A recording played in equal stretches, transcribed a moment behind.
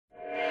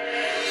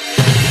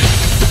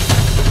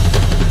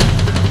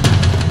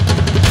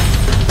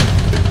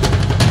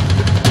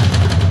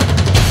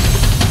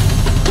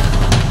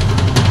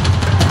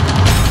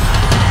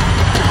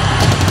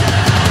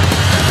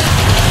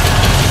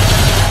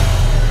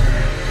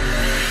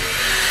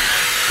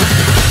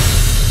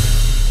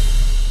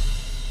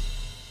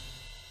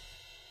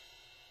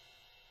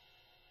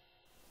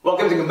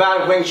back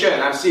with Wing Chun.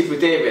 I'm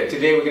Seafood David.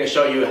 Today we're going to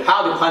show you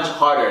how to punch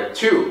harder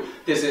 2.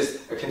 This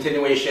is a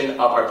continuation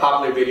of our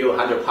popular video,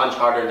 How to Punch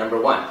Harder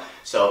 #1.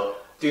 So,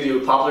 due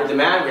to popular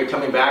demand, we're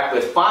coming back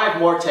with 5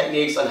 more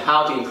techniques on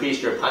how to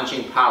increase your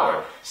punching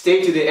power.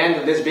 Stay to the end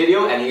of this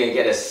video and you're going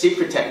to get a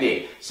secret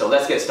technique. So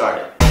let's get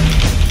started.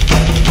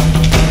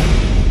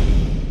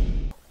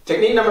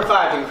 Technique number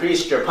 5 to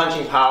increase your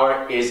punching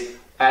power is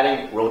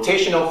adding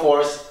rotational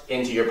force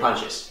into your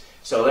punches.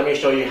 So let me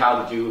show you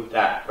how to do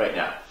that right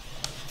now.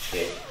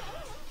 Okay.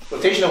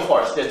 Rotational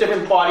force. There's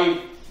different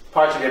body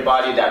parts of your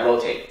body that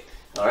rotate.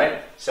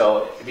 Alright?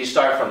 So if you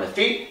start from the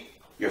feet,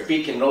 your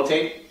feet can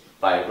rotate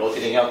by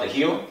rotating out the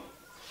heel.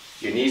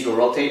 Your knees will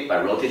rotate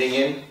by rotating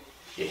in.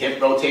 Your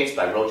hip rotates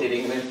by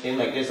rotating in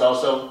like this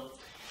also.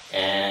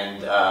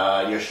 And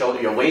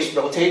your waist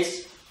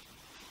rotates.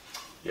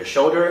 Your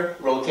shoulder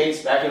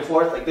rotates back and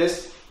forth like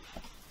this.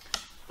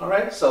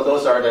 Alright, so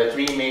those are the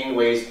 3 main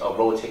ways of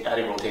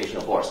adding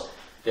rotational force.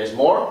 There's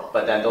more,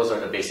 but then those are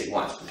the basic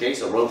ones. Okay,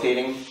 so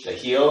rotating the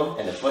heel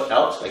and the foot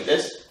out like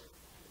this.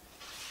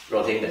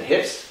 Rotating the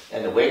hips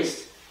and the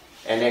waist.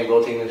 And then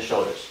rotating the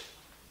shoulders.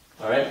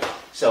 Alright,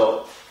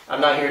 so I'm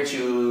not here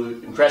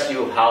to impress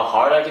you how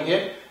hard I can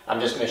hit. I'm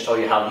just going to show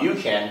you how you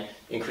can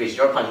increase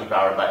your punching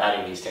power by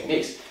adding these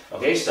techniques.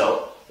 Okay,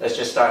 so let's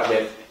just start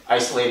with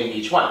isolating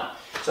each one.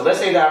 So let's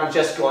say that I'm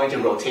just going to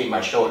rotate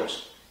my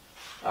shoulders.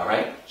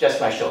 Alright, just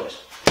my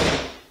shoulders.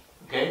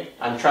 Okay,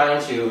 I'm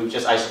trying to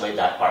just isolate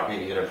that part,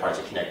 maybe the other parts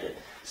are connected.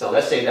 So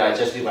let's say that I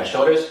just do my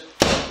shoulders.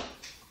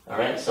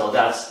 Alright, so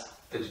that's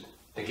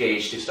the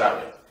gauge to start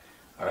with.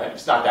 Alright,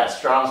 it's not that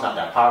strong, it's not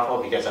that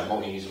powerful because I'm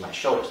only using my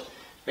shoulders.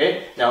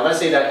 Okay, now let's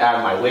say that I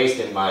add my waist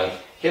and my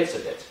hips a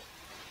bit.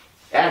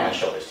 And my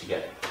shoulders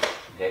together.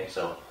 Okay,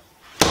 so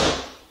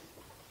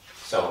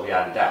we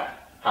added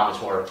that. How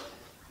much more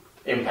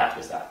impact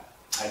is that?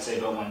 I'd say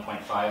about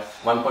 1.5.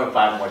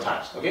 1.5 more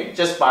times, okay?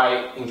 Just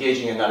by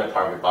engaging another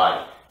part of your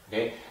body,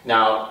 okay?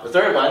 Now, the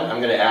third one, I'm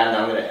going to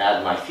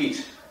add my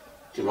feet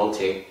to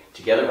rotate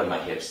together with my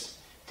hips,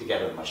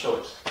 together with my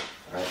shoulders,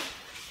 all right?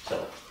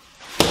 So,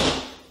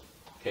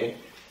 okay?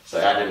 So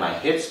I added my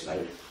hips,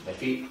 my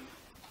feet,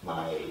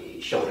 my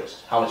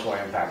shoulders. How much more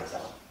impact is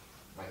that one?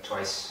 Like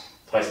twice.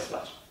 Twice as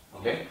much,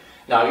 okay?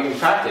 Now, you can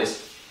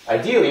practice.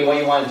 Ideally, what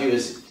you want to do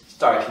is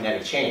start a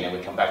kinetic chain, and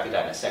we'll come back to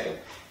that in a second.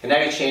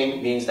 Kinetic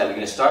chain means that we're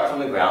going to start from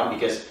the ground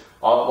because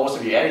most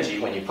of your energy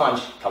when you punch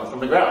comes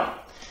from the ground.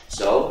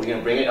 So we're going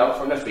to bring it up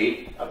from the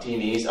feet, up to your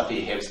knees, up to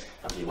your hips,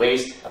 up to your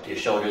waist, up to your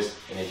shoulders,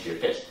 and into your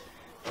fist.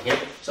 Okay?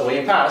 So when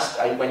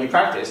you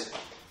practice,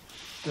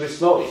 do it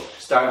slowly.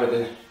 Start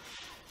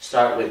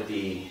with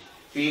the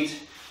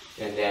feet,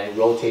 and then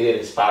rotate it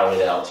and spiral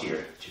it out to your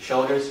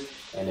shoulders,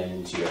 and then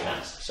into your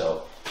hands.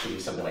 So do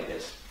something like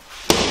this,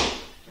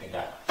 like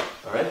that.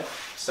 All right?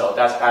 So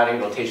that's adding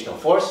rotational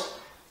force.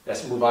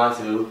 Let's move on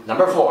to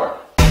number 4.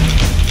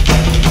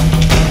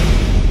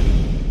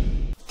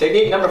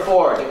 Technique number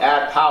 4 to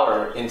add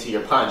power into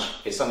your punch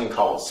is something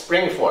called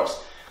spring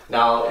force.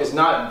 Now, it's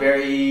not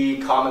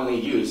very commonly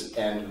used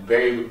and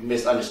very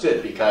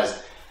misunderstood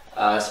because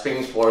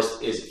spring force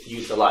is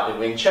used a lot in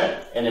Wing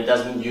Chun and it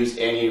doesn't use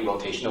any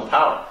rotational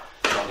power.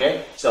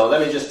 Okay, so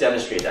let me just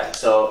demonstrate that.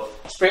 So,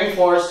 spring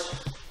force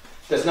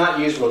does not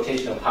use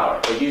rotational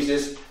power. It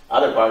uses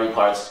other body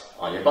parts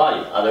on your body,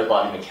 other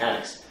body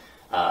mechanics.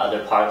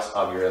 Other parts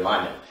of your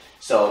alignment.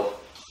 So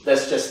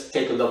let's just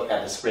take a look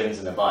at the springs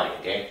in the body,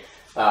 okay?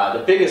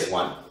 The biggest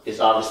one is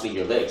obviously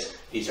your legs.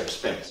 These are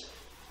springs.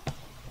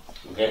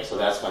 Okay, so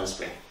that's one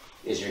spring.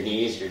 Is your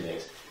knees, your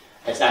legs.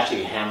 It's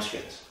actually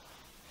hamstrings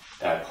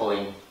that are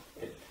pulling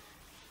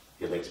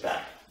your legs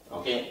back,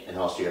 okay? And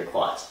also your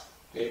quads,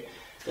 okay?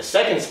 The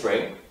second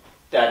spring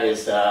that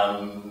is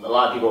a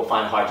lot of people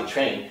find hard to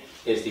train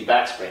is the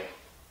back spring.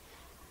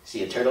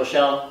 See a turtle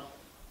shell?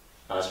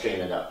 Now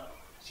straighten it up.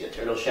 See a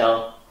turtle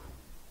shell,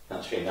 now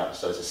straighten up.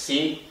 So it's a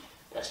C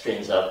that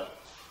straightens up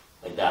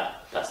like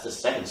that. That's the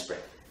second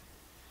spring.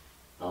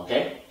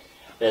 Okay?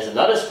 There's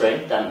another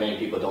spring that many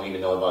people don't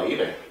even know about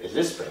either, is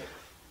this spring.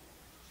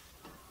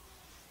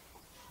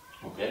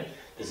 Okay?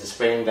 There's a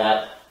spring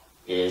that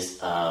is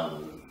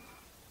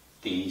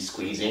the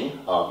squeezing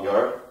of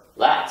your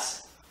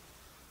lats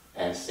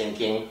and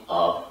sinking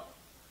of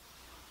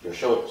your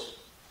shoulders.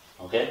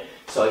 Okay?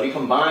 So if you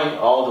combine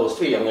all those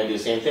 3, I'm going to do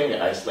the same thing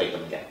and isolate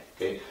them again.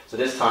 Okay, so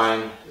this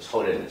time, just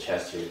hold it in the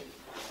chest here.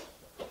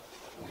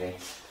 Okay,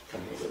 come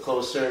a little bit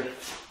closer.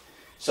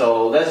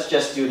 So let's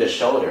just do the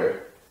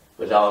shoulder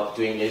without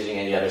using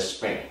any other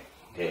spring.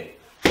 Okay,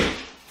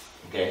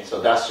 okay, so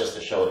that's just the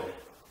shoulder.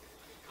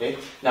 Okay,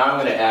 now I'm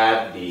going to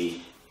add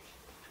the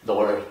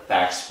lower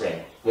back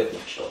spring with my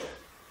shoulder.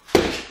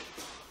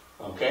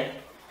 Okay,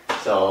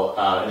 so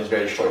it's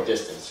very short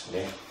distance.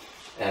 Okay,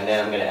 and then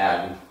I'm going to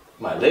add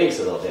my legs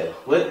a little bit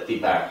with the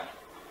back,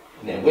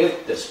 and then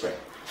with the spring.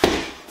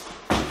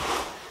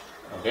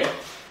 Okay,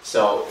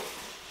 so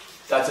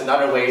that's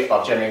another way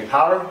of generating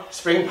power.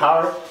 Spring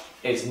power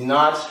is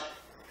not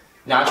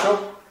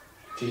natural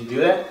to do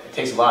that. It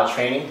takes a lot of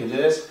training to do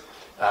this.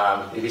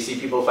 If you see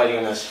people fighting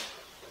in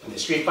the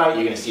street fight,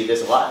 you're going to see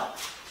this a lot.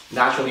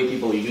 Naturally,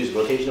 people use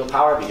rotational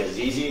power because it's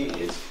easy.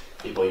 It's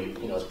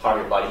it's part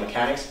of your body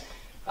mechanics.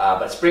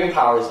 But spring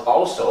power is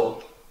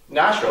also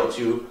natural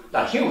to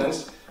not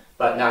humans,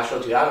 but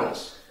natural to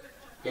animals.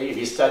 Okay? If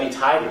you study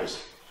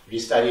tigers, if you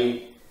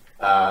study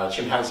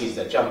chimpanzees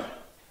that jump,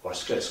 or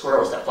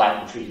squirrels that fly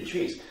from tree to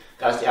trees,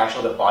 that's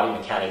the body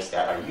mechanics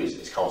that are used.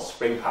 It's called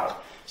spring power.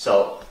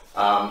 So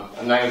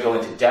I'm not going to go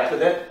into depth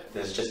with it.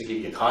 This is just to give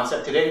you a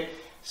concept today.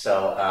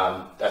 So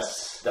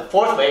that's the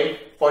fourth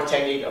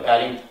technique of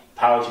adding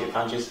power to your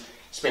punches,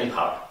 spring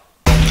power.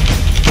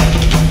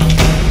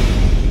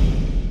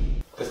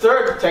 The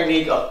third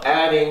technique of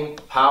adding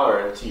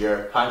power to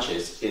your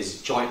punches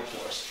is joint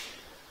force.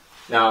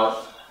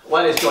 Now,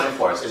 what is joint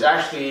force? It's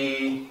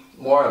actually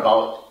more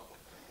about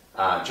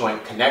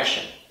joint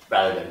connection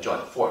rather than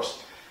joint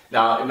force.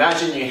 Now,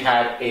 imagine you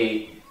had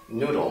a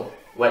noodle,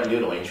 wet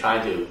noodle, and you're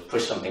trying to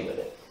push something with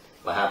it.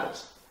 What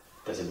happens?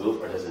 Does it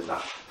move or does it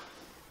not?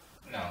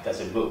 No. Does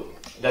it move?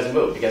 It doesn't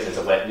move because it's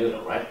a wet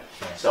noodle, right?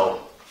 Yeah.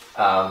 So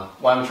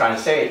what I'm trying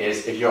to say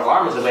is if your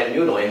arm is a wet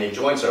noodle and your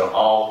joints are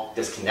all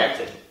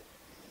disconnected,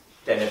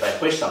 then if I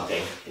push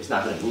something, it's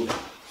not going to move.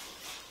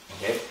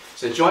 Okay?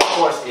 So joint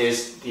force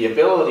is the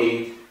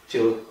ability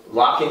to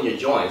lock in your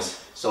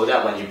joints so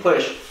that when you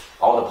push,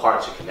 all the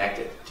parts are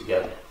connected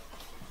together.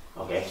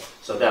 Okay?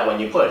 So that when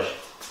you push,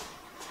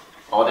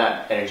 all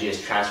that energy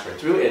is transferred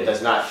through. It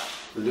does not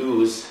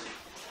lose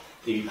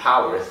the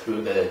power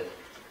through the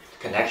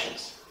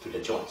connections, through the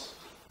joints.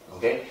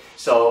 Okay?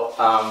 So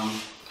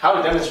how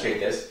to demonstrate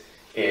this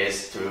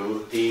is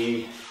through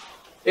the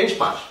inch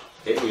punch.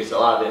 Okay? Because a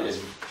lot of it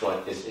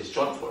is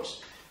joint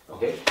force.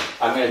 Okay?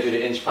 I'm going to do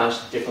the inch punch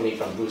differently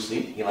from Bruce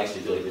Lee. He likes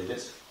to do it with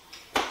this.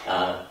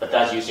 But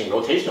that's using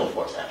rotational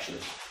force actually.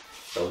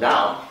 So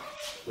now,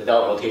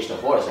 without rotational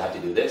force, I have to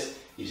do this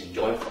using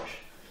joint force.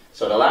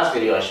 So the last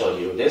video I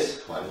showed you,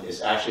 this one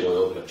is actually a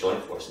little bit of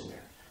joint force in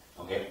there.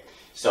 Okay?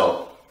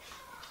 So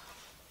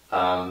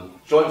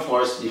joint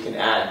force you can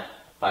add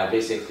by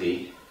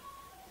basically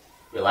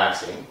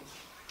relaxing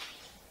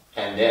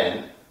and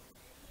then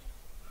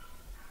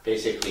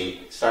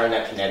basically starting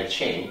that kinetic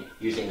chain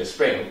using the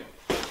spring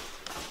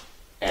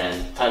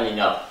and tightening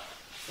up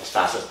as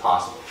fast as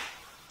possible.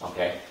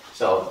 Okay?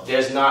 So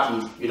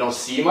you don't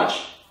see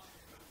much,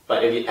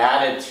 but if you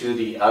add it to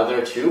the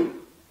other two,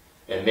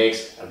 it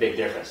makes a big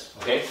difference.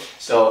 Okay?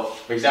 So,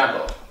 for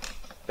example,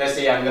 let's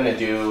say I'm going to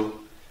do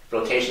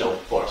rotational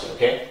force.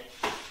 Okay?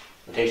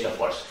 Rotational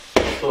force.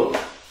 Boom.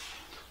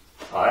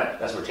 Alright,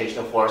 that's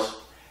rotational force.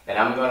 And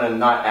I'm going to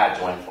not add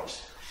joint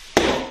force.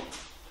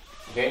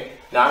 Okay?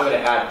 Now I'm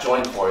going to add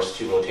joint force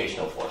to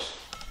rotational force.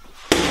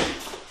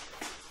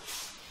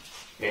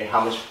 Okay,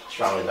 how much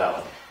stronger is that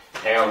one?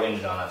 I got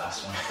winded on that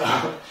last one.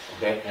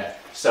 Okay? Yeah.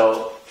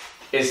 So,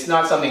 it's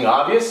not something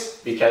obvious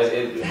because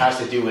it has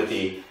to do with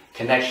the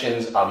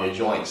connections of your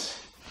joints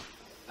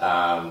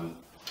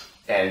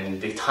and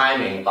the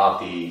timing of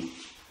the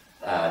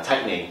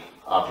tightening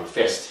of your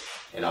fist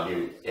and of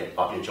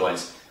your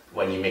joints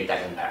when you make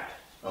that impact.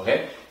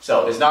 Okay?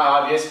 So it's not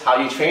obvious how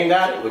you train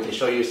that. We can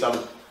show you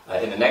some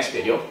in the next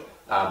video.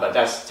 But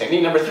that's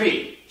technique number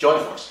 3,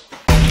 joint force.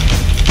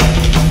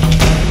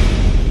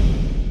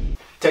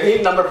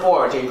 Technique number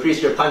 4 to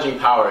increase your punching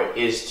power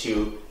is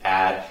to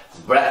add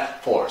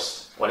breath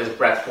force. What is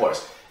breath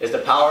force? It's the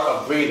power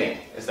of breathing.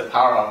 It's the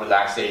power of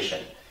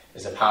relaxation.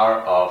 It's the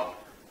power of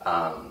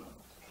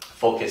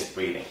focused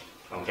breathing.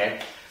 Okay?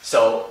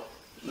 So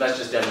let's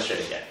just demonstrate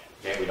again.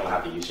 Okay? We don't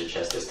have to use your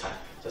chest this time.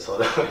 Just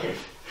hold on here.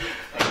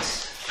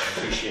 Thanks. I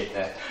appreciate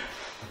that.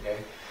 Okay?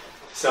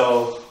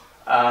 So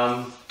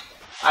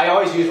I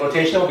always use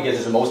rotational because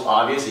it's the most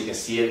obvious. You can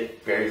see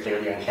it very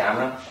clearly on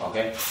camera.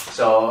 Okay?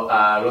 So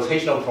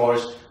rotational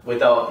force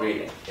without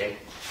breathing. Okay?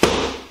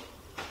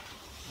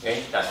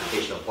 Okay? That's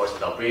rotational force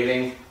without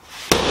breathing.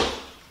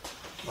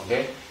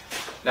 Okay?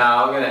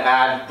 Now I'm going to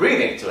add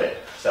breathing to it.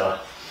 So,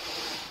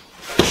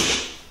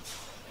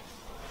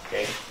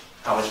 okay,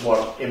 how much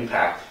more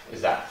impact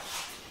is that?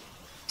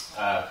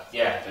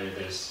 Yeah, there's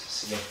a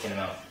significant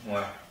amount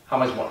more. How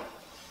much more?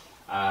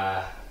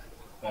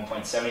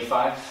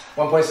 1.75.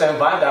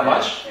 1.75, that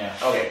much? Yeah.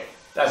 Okay,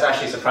 that's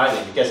actually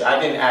surprising because I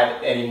didn't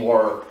add any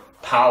more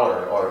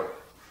power or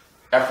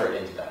effort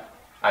into that.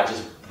 I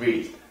just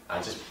breathed.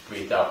 I just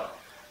breathed out.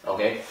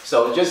 Okay,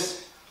 so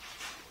just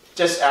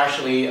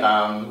actually,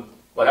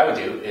 what I would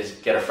do is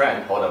get a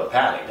friend, hold up a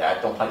pad like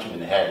that. Don't punch him in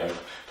the head or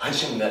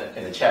punch him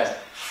in the chest,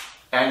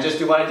 and just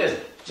do what I did.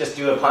 Just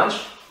do a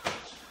punch,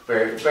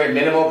 very very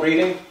minimal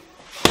breathing.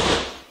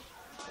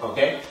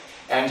 Okay,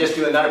 and just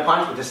do another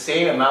punch with the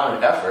same amount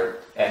of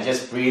effort, and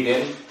just breathe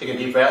in, take a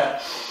deep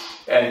breath,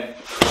 and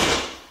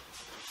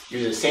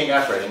use the same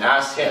effort, and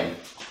ask him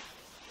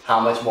how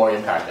much more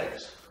impact there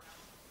is.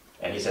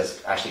 And he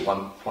says actually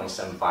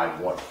 1.75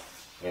 more.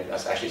 Okay,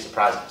 that's actually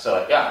surprising.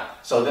 So yeah,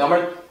 so the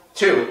number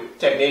 2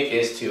 technique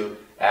is to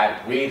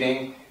add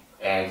breathing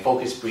and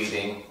focused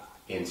breathing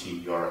into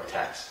your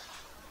attacks.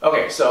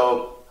 Okay,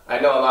 so I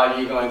know a lot of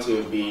you are going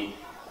to be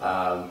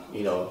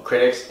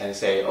critics and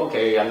say,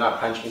 okay, I'm not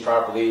punching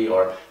properly,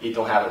 or you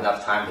don't have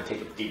enough time to take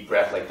a deep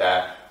breath like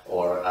that,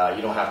 or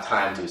you don't have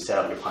time to set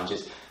up your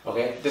punches.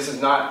 Okay, this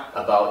is not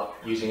about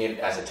using it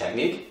as a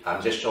technique.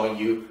 I'm just showing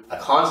you a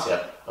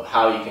concept of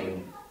how you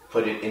can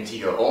put it into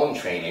your own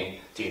training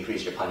to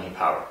increase your punching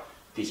power.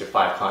 These are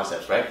 5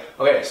 concepts, right?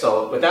 Okay,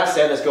 so with that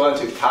said, let's go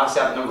into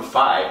concept number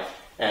 5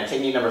 and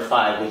technique number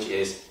 5, which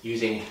is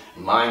using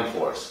mind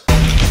force.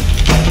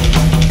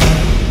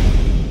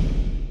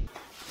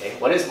 Okay,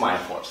 what is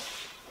mind force?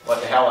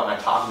 What the hell am I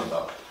talking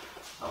about?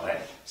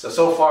 Alright,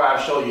 so far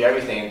I've showed you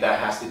everything that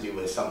has to do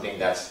with something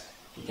that's,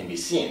 you can be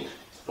seen.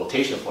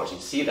 Rotational force, you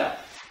can see that.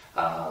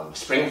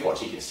 Spring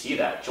force, you can see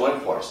that.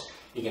 Joint force,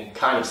 you can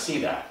kind of see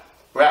that.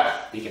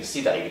 Breath, you can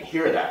see that, you can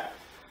hear that.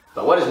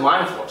 But what is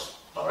mind force?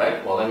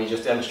 Alright, well let me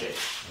just demonstrate.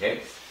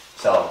 Okay,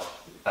 so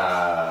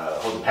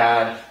hold the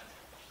pad,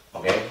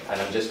 okay,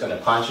 and I'm just going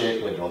to punch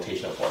it with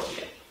rotational force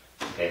again.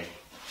 Okay,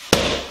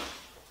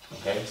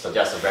 okay, so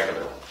just a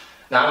regular one.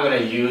 Now I'm going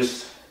to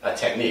use a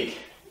technique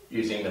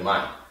using the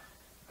mind.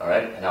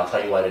 Alright, and I'll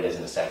tell you what it is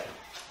in a second.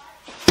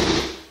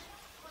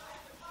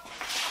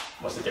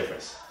 What's the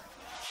difference?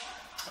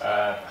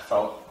 I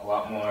felt a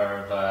lot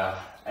more of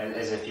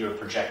as if you were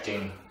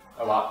projecting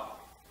a lot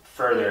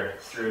further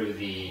through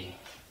the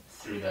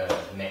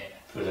mitt.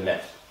 Through the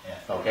mitt.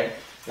 Yeah. Okay.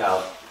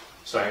 Now,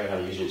 sorry, I'm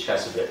going to use your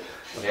chest a bit.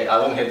 Okay, I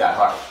won't hit that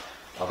hard.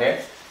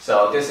 Okay.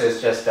 So this is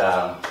just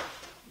a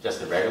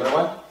regular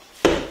one.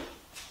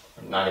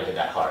 I'm not going to hit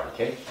that hard.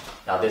 Okay.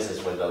 Now this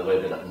is with a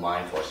little bit of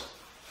mind force.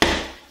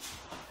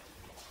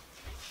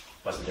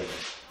 What's the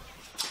difference?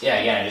 Yeah.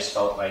 Again, I just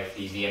felt like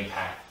the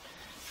impact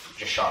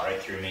just shot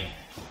right through me.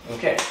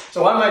 Okay,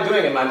 so what am I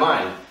doing in my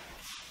mind?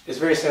 It's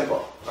very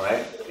simple, all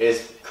right?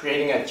 It's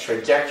creating a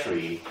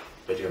trajectory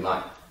with your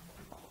mind,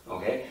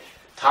 okay?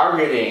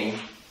 Targeting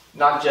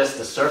not just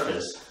the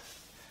surface,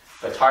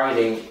 but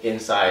targeting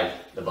inside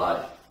the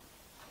body,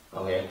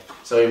 okay?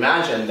 So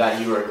imagine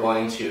that you are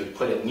going to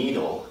put a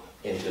needle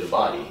into the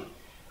body.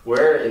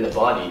 Where in the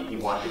body you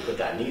want to put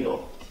that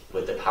needle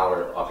with the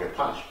power of your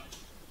punch,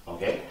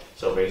 okay?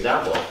 So for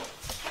example,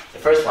 the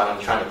first one, I'm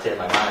trying to clear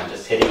my mind,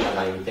 just hitting, I'm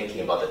not even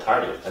thinking about the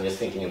target. I'm just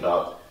thinking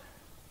about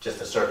just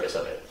the surface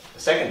of it. The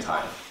second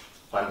time,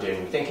 what I'm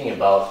doing, I'm thinking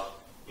about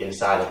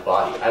inside his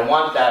body. I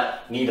want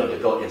that needle to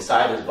go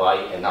inside his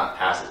body and not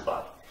past his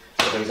body.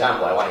 So for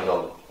example, I want to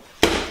go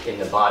in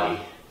the body.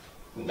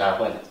 That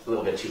went a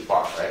little bit too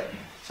far, right?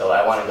 So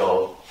I want to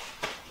go,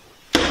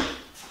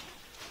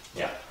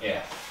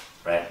 yeah,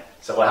 right?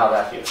 So how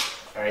does that feel?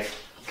 All right,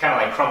 kind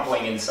of like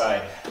crumpling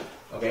inside.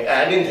 Okay, and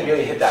I didn't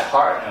really hit that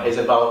hard. No. It's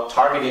about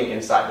targeting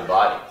inside the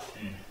body.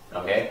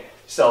 Okay,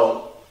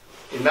 so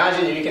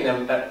imagine you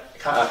can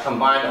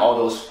combine all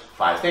those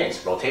 5 things: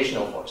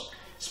 rotational force,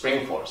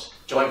 spring force,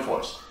 joint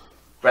force,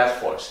 breath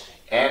force,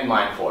 and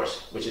mind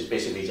force, which is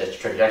basically just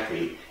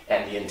trajectory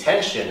and the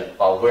intention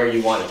of where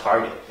you want to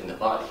target in the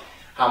body.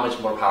 How much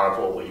more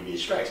powerful will your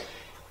strikes?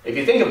 If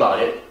you think about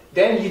it,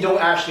 then you don't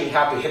actually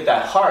have to hit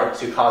that hard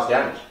to cause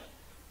damage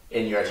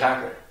in your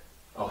attacker.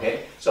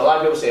 Okay, so a lot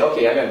of people say,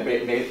 okay, I'm going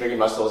to make bigger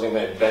muscles, I'm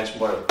going to bench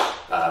more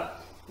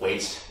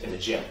weights in the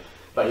gym.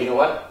 But you know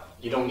what?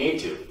 You don't need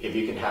to if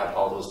you can have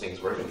all those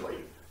things working for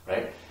you,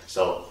 right?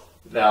 So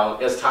now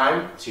it's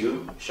time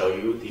to show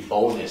you the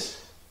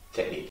bonus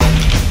technique.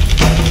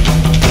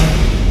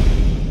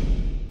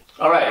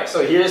 All right,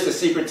 so here's the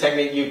secret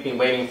technique you've been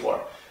waiting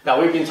for. Now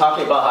we've been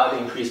talking about how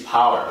to increase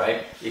power,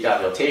 right? You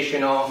got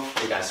rotational,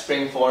 you got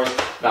spring force.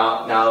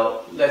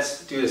 Now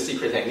let's do the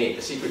secret technique.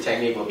 The secret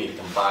technique will be to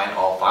combine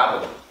all 5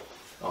 of them.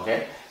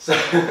 Okay?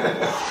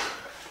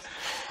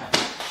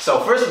 So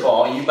first of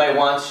all, you might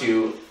want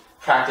to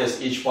practice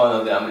each one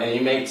of them, and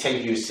it may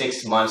take you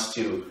 6 months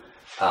to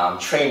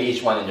train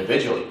each one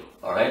individually,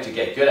 all right, to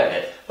get good at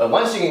it. But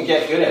once you can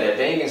get good at it,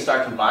 then you can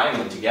start combining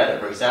them together.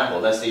 For example,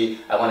 let's say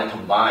I want to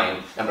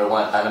combine number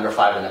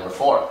 5 and number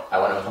 4. I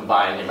want to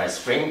combine my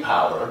spring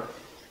power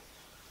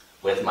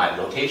with my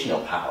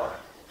rotational power.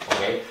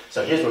 Okay,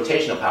 so here's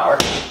rotational power.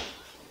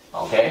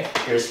 Okay,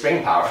 here's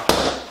spring power.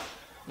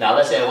 Now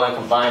let's say I want to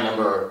combine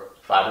number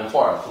 5 and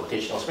 4,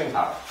 rotational spring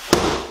power.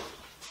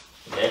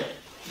 Okay.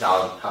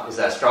 Now, is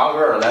that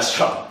stronger or less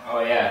strong?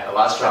 Oh yeah, a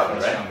lot stronger,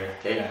 right? Stronger.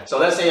 Okay. Yeah. So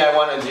let's say I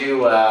want to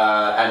do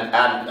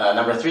add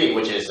number 3,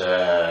 which is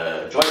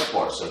joint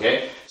force.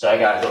 Okay. So I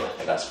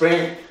got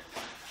spring,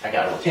 I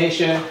got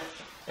rotation,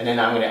 and then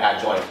I'm going to add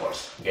joint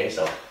force. Okay.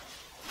 So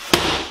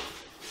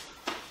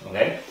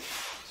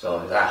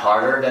is that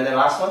harder than the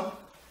last one?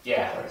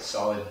 Yeah,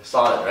 solid.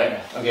 Solid, right?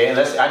 Yeah. Okay.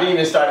 I didn't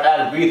even start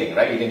adding breathing,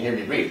 right? You didn't hear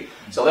me breathe.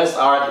 So let's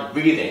start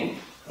breathing.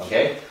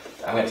 Okay.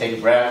 I'm going to take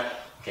a breath.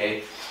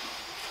 Okay.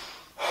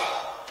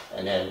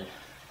 And then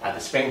add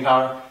the spring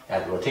power,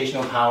 add the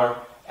rotational power,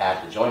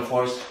 add the joint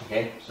force,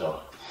 okay,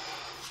 so,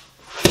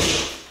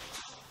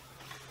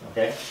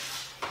 okay,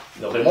 a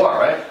little bit more,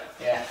 right?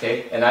 Yeah.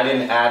 Okay, and I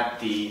didn't add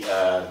the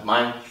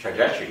mind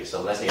trajectory,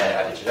 so let's say I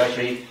add the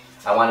trajectory,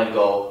 I want to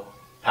go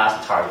past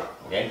the target,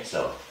 okay,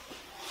 so,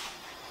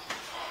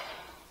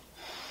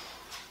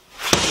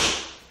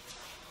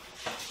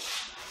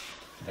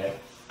 okay,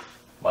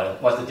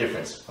 what's the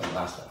difference from the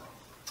last one?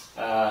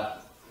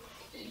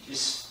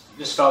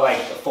 Just felt like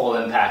the full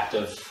impact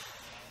of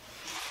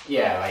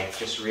Yeah, like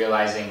just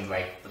realizing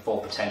like the full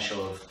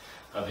potential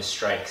of his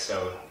strike.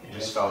 So you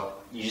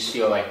just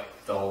feel like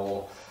the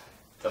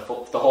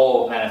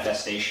whole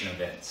manifestation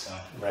of it. So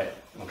right,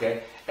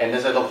 okay. And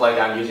does it look like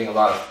I'm using a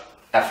lot of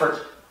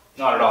effort?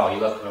 Not at all. You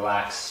look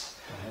relaxed,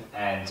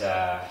 and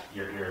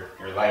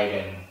you're light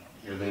and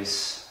you're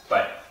loose,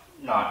 but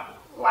not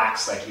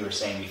lax like you were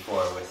saying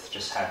before, with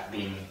just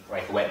being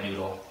like a wet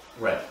noodle.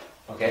 Right.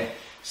 Okay.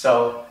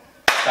 So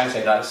thanks,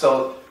 Aidan.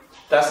 So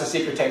that's the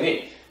secret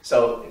technique.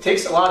 So it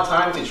takes a lot of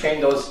time to train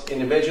those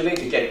individually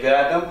to get good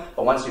at them,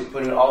 but once you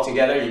put it all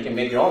together, you can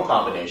make your own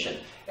combination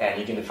and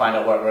you can find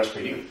out what works for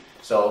you.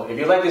 So if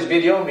you like this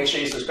video, make sure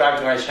you subscribe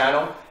to our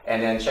channel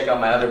and then check out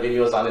my other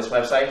videos on this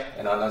website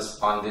and on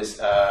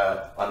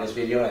this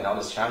video and on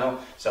this channel.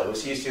 So we'll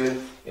see you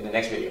soon in the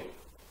next video.